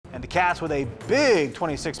And the Cats with a big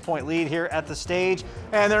 26-point lead here at the stage.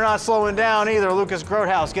 And they're not slowing down either. Lucas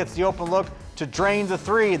Grothaus gets the open look to drain the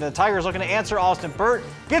three. The Tigers looking to answer. Austin Burt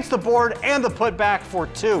gets the board and the putback for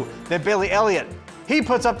two. Then Bailey Elliott, he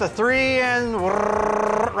puts up the three and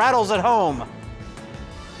rattles it home.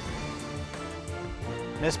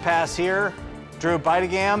 Miss pass here. Drew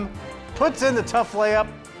Bidegam puts in the tough layup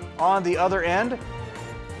on the other end.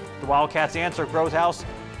 The Wildcats answer. Grothaus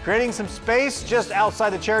creating some space just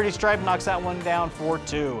outside the charity stripe, knocks that one down for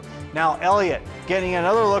two. Now Elliott getting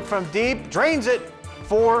another look from deep, drains it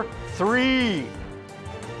for three.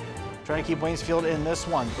 Trying to keep Waynesfield in this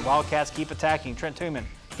one. The Wildcats keep attacking. Trent Tooman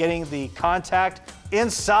getting the contact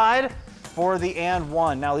inside for the and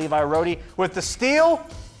one. Now Levi Rohde with the steal,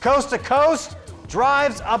 coast to coast,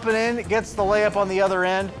 drives up and in, gets the layup on the other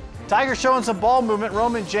end. Tigers showing some ball movement.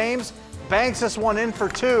 Roman James banks this one in for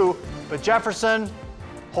two, but Jefferson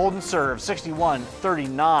hold and serve.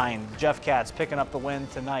 61-39. Jeff Cats picking up the win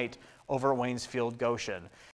tonight over Waynesfield-Goshen.